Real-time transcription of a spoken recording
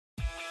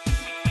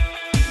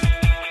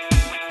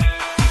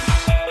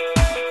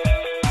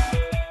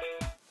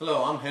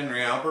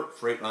Henry Albert,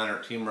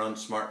 Freightliner Team Run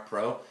Smart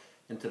Pro,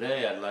 and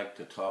today I'd like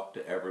to talk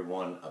to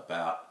everyone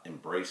about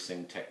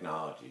embracing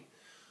technology.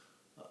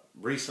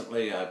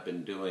 Recently I've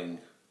been doing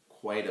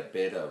quite a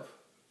bit of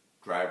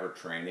driver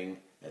training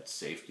at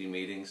safety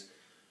meetings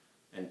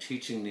and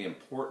teaching the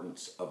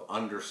importance of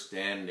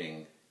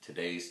understanding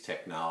today's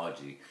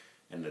technology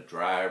and the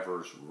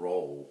driver's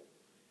role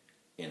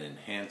in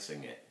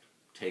enhancing it,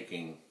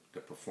 taking the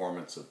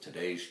performance of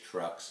today's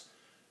trucks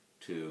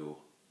to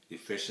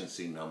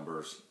efficiency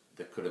numbers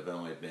that could have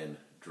only been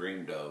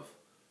dreamed of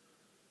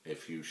a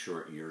few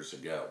short years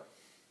ago.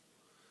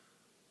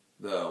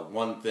 The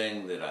one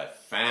thing that I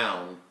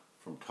found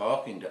from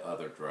talking to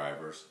other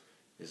drivers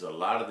is a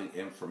lot of the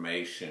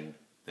information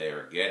they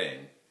are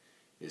getting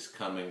is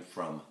coming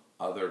from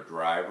other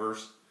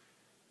drivers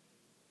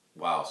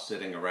while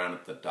sitting around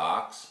at the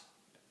docks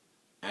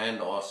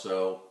and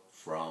also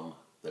from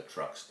the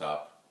truck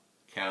stop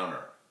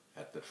counter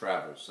at the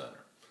travel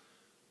center.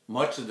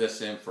 Much of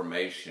this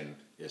information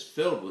is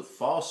filled with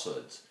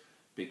falsehoods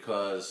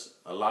because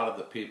a lot of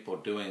the people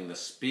doing the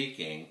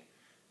speaking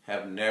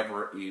have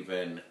never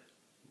even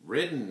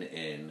ridden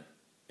in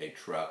a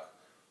truck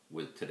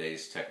with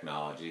today's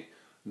technology,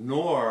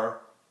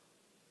 nor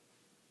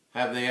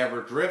have they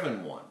ever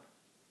driven one.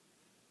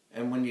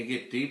 And when you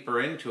get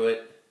deeper into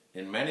it,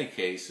 in many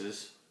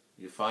cases,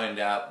 you find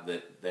out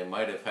that they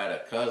might have had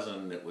a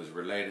cousin that was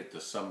related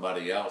to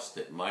somebody else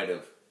that might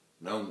have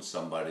known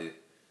somebody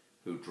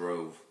who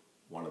drove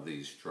one of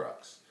these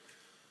trucks.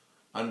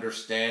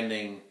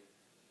 Understanding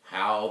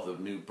how the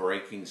new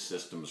braking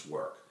systems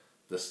work,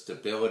 the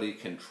stability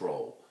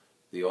control,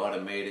 the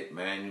automated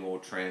manual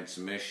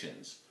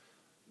transmissions,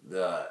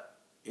 the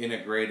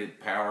integrated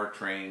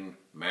powertrain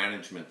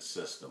management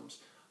systems,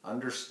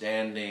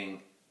 understanding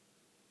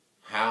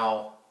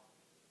how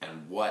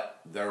and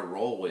what their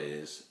role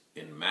is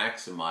in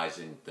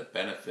maximizing the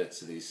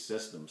benefits of these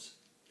systems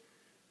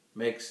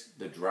makes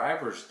the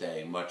driver's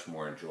day much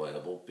more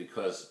enjoyable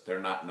because they're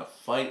not in a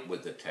fight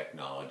with the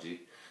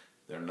technology.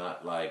 They're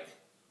not like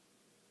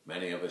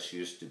many of us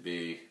used to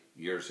be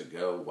years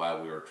ago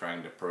while we were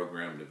trying to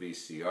program the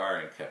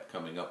VCR and kept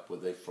coming up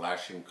with a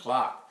flashing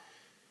clock.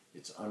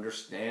 It's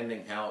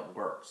understanding how it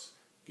works,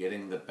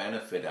 getting the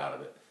benefit out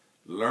of it,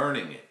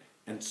 learning it.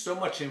 And so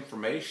much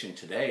information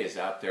today is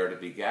out there to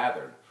be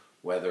gathered,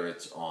 whether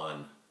it's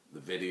on the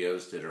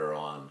videos that are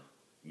on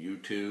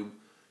YouTube.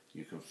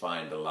 You can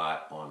find a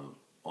lot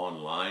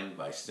online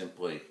by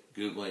simply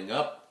Googling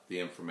up the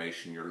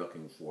information you're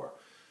looking for.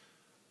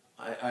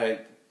 I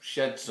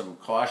shed some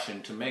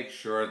caution to make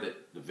sure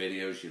that the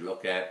videos you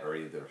look at are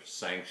either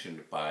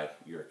sanctioned by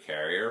your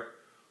carrier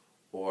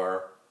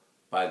or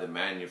by the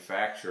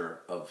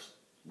manufacturer of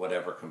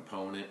whatever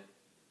component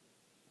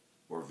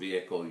or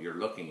vehicle you're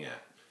looking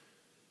at.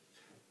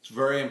 It's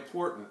very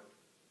important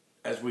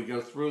as we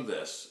go through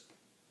this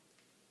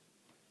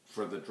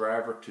for the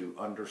driver to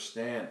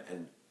understand,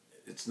 and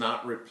it's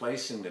not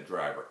replacing the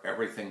driver.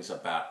 Everything's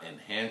about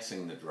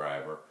enhancing the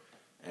driver,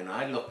 and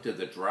I look to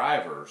the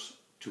drivers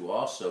to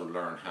also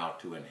learn how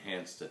to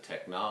enhance the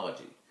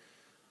technology.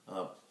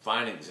 A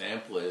fine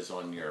example is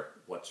on your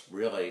what's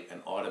really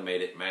an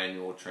automated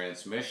manual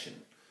transmission.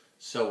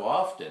 So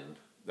often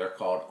they're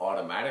called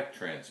automatic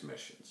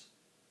transmissions,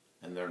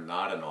 and they're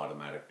not an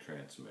automatic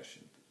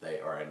transmission. They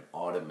are an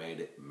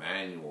automated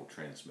manual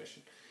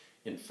transmission.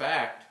 In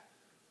fact,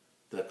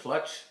 the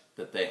clutch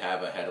that they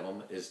have ahead of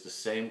them is the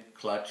same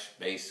clutch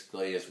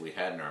basically as we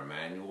had in our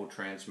manual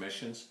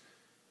transmissions.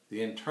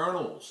 The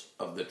internals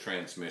of the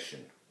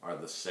transmission are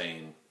the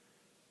same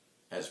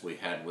as we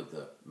had with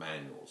the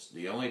manuals.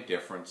 The only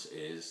difference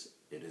is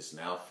it is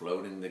now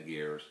floating the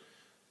gears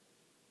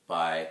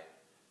by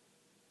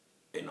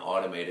an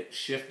automated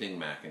shifting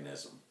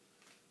mechanism.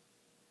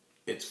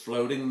 It's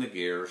floating the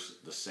gears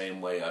the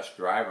same way us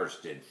drivers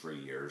did for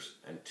years,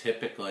 and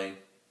typically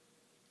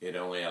it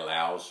only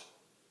allows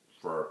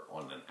for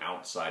on an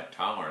outside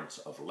tolerance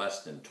of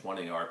less than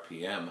 20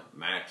 RPM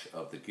match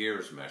of the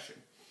gears meshing.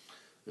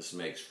 This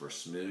makes for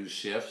smooth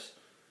shifts.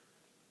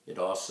 It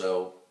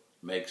also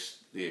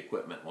makes the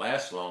equipment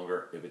last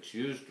longer if it's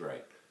used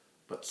right.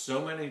 But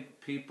so many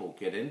people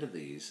get into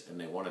these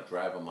and they want to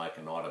drive them like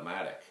an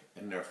automatic,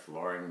 and they're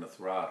flooring the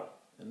throttle.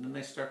 And then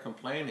they start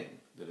complaining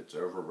that it's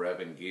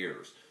over-revving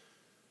gears.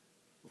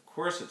 Of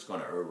course it's going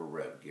to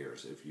over-rev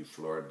gears. If you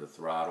floored the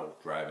throttle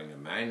driving a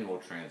manual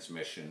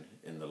transmission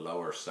in the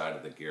lower side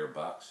of the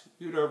gearbox,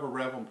 you'd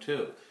over-rev them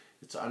too.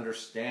 It's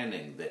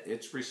understanding that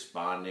it's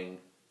responding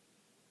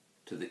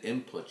to the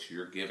inputs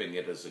you're giving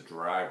it as a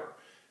driver,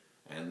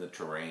 and the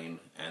terrain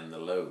and the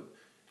load.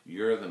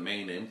 You're the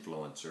main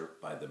influencer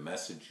by the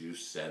message you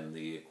send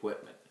the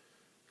equipment.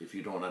 If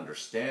you don't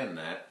understand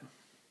that,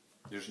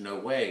 there's no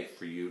way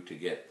for you to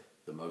get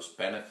the most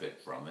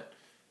benefit from it,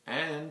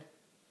 and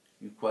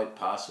you quite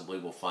possibly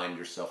will find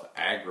yourself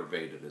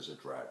aggravated as a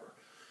driver.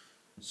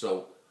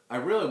 So I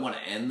really want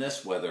to end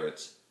this, whether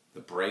it's the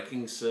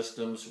braking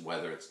systems,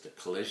 whether it's the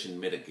collision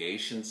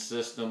mitigation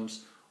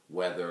systems,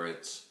 whether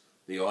it's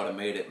the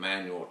automated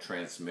manual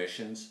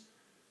transmissions.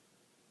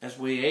 As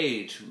we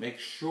age, make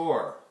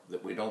sure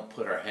that we don't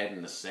put our head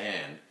in the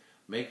sand.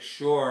 Make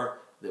sure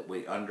that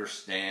we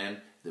understand,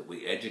 that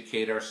we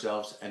educate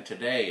ourselves. And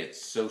today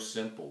it's so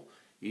simple,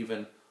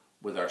 even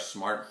with our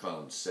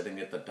smartphones sitting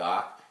at the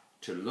dock,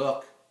 to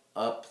look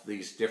up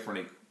these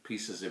different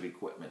pieces of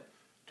equipment,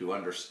 to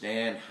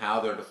understand how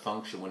they're to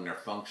function when they're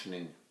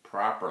functioning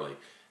properly,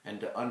 and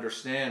to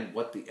understand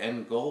what the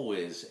end goal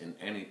is in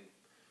any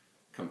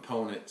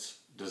component's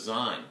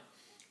design.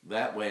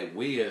 That way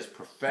we as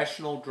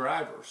professional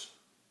drivers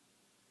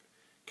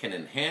can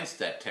enhance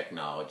that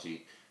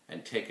technology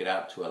and take it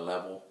out to a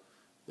level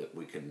that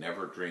we could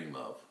never dream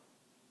of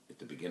at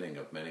the beginning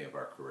of many of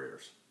our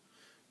careers.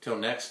 Till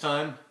next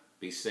time,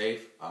 be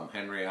safe. I'm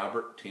Henry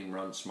Albert, Team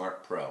Run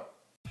Smart Pro.